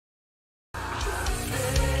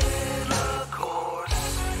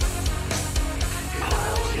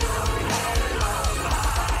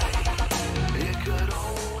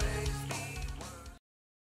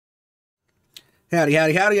Howdy,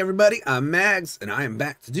 howdy, howdy, everybody. I'm MagZ, and I am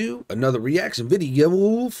back to do another reaction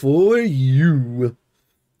video for you.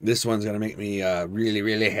 This one's gonna make me really,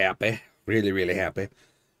 really happy. Really, really happy.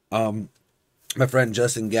 My friend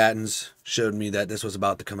Justin Gattens showed me that this was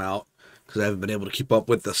about to come out because I haven't been able to keep up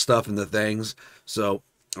with the stuff and the things. So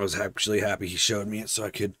I was actually happy he showed me it so I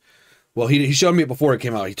could. Well, he showed me it before it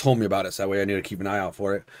came out. He told me about it, so that way I need to keep an eye out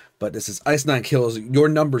for it. But this is Ice 9 Kills, Your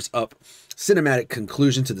Numbers Up, cinematic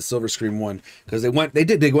conclusion to the Silver Scream 1. Because they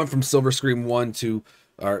went from Silver Scream 1 to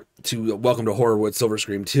Welcome to Horrorwood Silver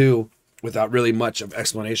Scream 2 without really much of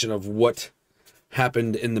explanation of what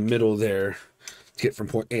happened in the middle there to get from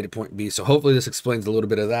point A to point B. So hopefully this explains a little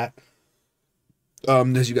bit of that.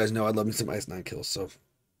 As you guys know, I love me some Ice 9 Kills, so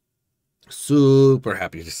super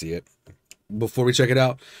happy to see it. Before we check it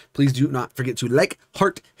out, please do not forget to like,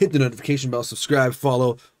 heart, hit the notification bell, subscribe,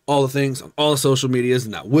 follow all the things on all the social medias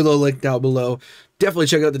and that Willow link down below. Definitely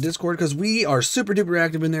check out the Discord because we are super duper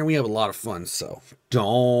active in there. We have a lot of fun, so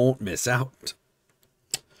don't miss out.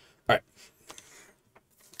 All right,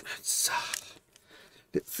 let's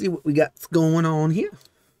see what we got going on here.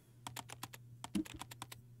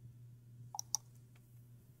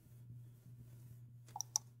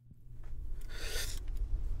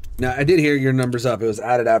 Now, I did hear Your Numbers Up. It was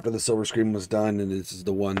added after the Silver Scream was done, and this is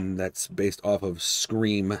the one that's based off of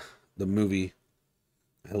Scream, the movie.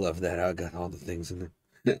 I love that. I got all the things in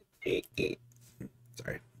there.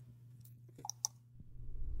 Sorry.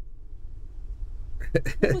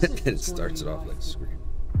 It starts it off like Scream.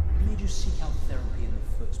 What made you seek out therapy in the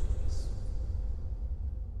first place?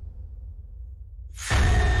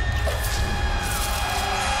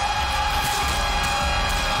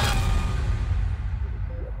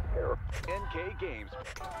 NK Games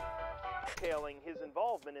tailing his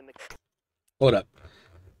involvement in the Hold up.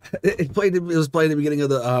 It was playing at the beginning of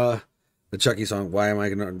the Chucky song. Why am I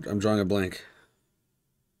gonna I'm drawing a blank.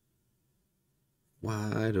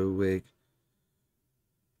 Wide awake.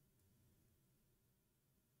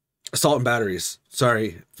 Assault and batteries.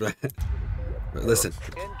 Sorry. Listen.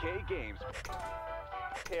 NK Games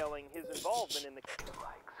tailing his involvement in the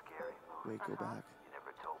Wait, go back.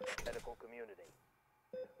 medical community.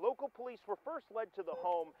 Local police were first led to the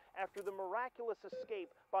home after the miraculous escape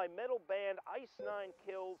by metal band Ice 9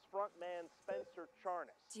 Kills frontman Spencer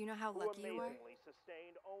Charnas. Do you know how who lucky you are? amazingly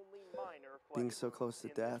sustained only minor Being so close to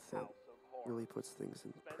in this death, it house of horror. really puts things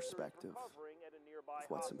in Spencer's perspective recovering at a nearby of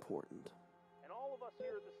what's hospital, important. and all of us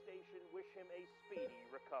here at the station wish him a speedy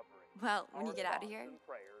recovery. Well, when you Our get out of thoughts here, and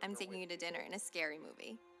prayers I'm are taking you with to dinner in a scary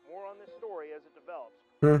movie. More on this story as it develops.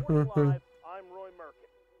 Reporting live, I'm Roy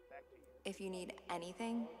Merkin. Back to you. If you need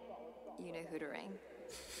anything, you know who to ring.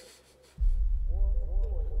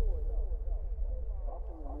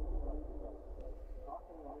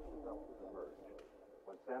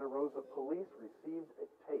 When Santa Rosa police received a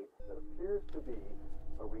tape that appears to be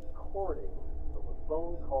a recording of a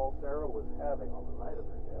phone call Sarah was having on the night of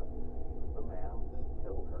her death with the man who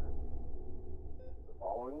killed her. The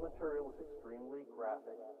following material is extremely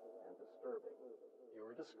graphic and disturbing.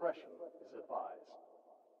 Your discretion is advised.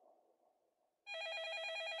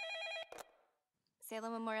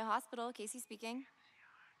 Salem Memorial Hospital, Casey speaking.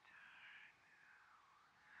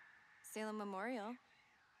 Salem Memorial.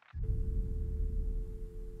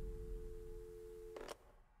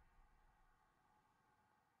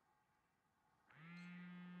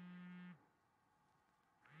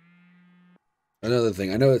 Another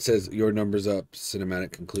thing, I know it says Your Numbers Up,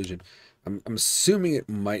 cinematic conclusion. I'm assuming it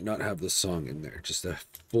might not have the song in there. Just a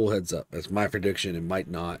full heads up. That's my prediction. It might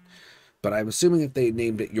not. But I'm assuming if they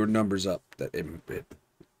named it Your Numbers Up, that it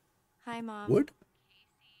Hi, Mom. would.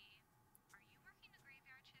 Casey, are you working the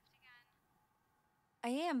graveyard shift again?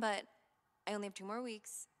 I am, but I only have 2 more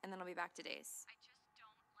weeks, and then I'll be back to days. I just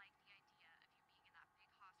don't like the idea of you being in that big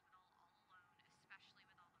hospital all alone, especially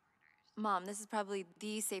with all the murders. Mom, this is probably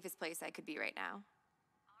the safest place I could be right now.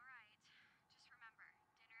 All right, just remember,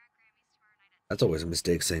 dinner at Grammy's tomorrow night at That's always a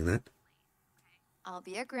mistake saying that. okay? I'll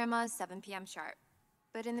be at Grandma's 7 p.m. sharp.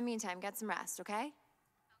 But in the meantime, get some rest, okay? Okay,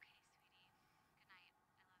 sweetie. Good night.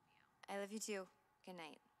 I love you. I love you too. Good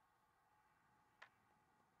night.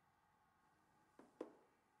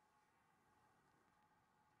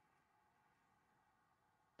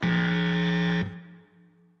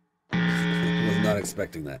 I was not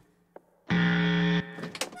expecting that.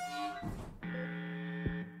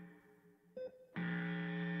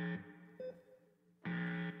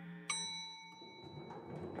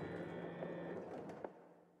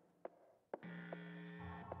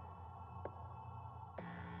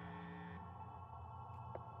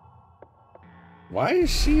 Why is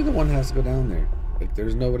she the one that has to go down there? Like,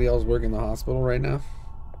 there's nobody else working the hospital right now?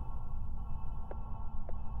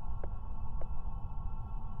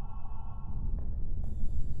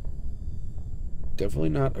 definitely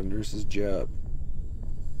not a nurse's job.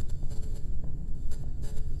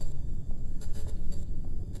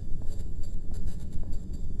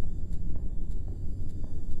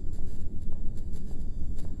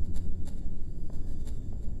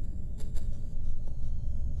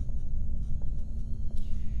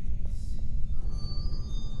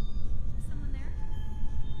 Someone there?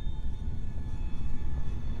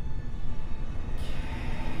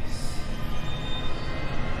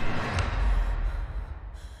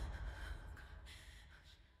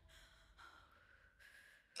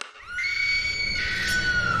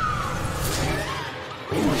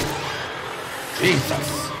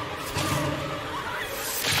 Jesus.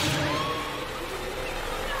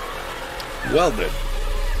 Well then.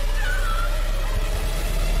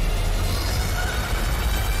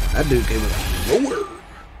 That dude came out of nowhere.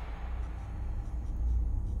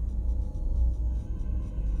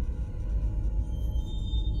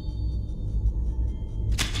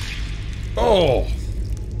 Oh.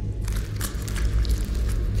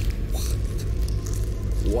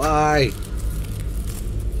 What? Why?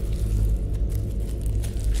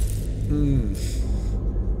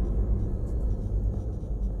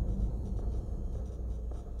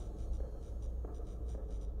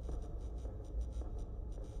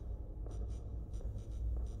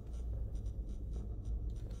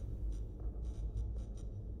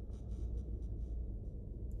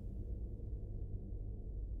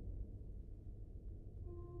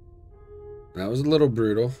 That was a little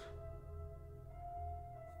brutal.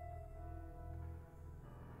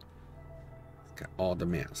 Got all the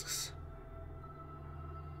masks.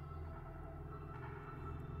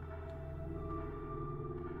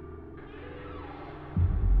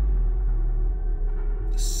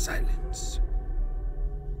 The silence.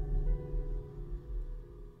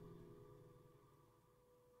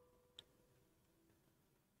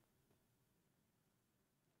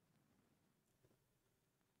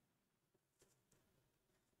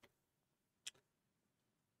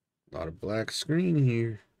 A lot of black screen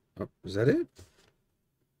here. Oh, is that it?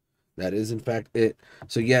 That is, in fact, it.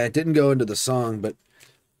 So, yeah, it didn't go into the song, but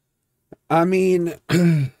I mean,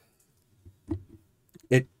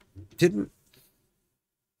 it didn't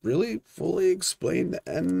really fully explain the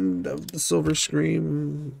end of the Silver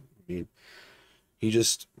Scream. I mean, he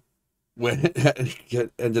just went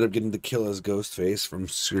ended up getting to kill his ghost face from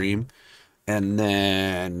Scream, and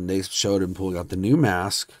then they showed him pulling out the new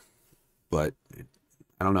mask, but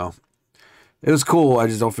I don't know. It was cool. I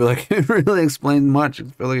just don't feel like it really explained much. I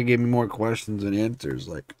feel like it gave me more questions than answers.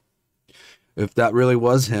 Like, if that really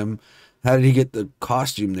was him, how did he get the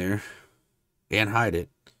costume there and hide it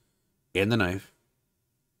and the knife?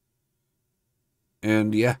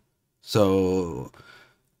 And yeah, so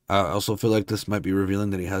I also feel like this might be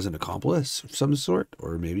revealing that he has an accomplice of some sort,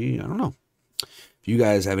 or maybe, I don't know. If you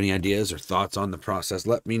guys have any ideas or thoughts on the process,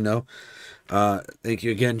 let me know. Thank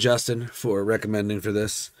you again, Justin, for recommending for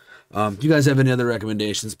this. If you guys have any other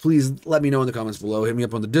recommendations, please let me know in the comments below. Hit me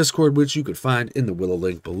up on the Discord, which you could find in the Willow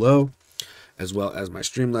link below, as well as my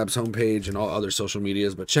Streamlabs homepage and all other social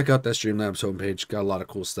medias. But check out that Streamlabs homepage. Got a lot of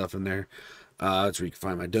cool stuff in there. That's where you can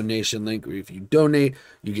find my donation link. If you donate,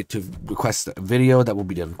 you get to request a video that will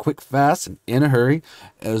be done quick, fast, and in a hurry,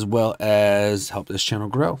 as well as help this channel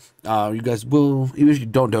grow. You guys will, even if you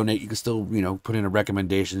don't donate, you can still, put in a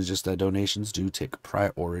recommendation. It's just that donations do take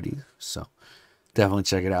priority. So definitely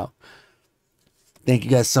check it out. Thank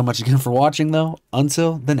you guys so much again for watching, though.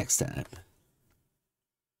 Until the next time.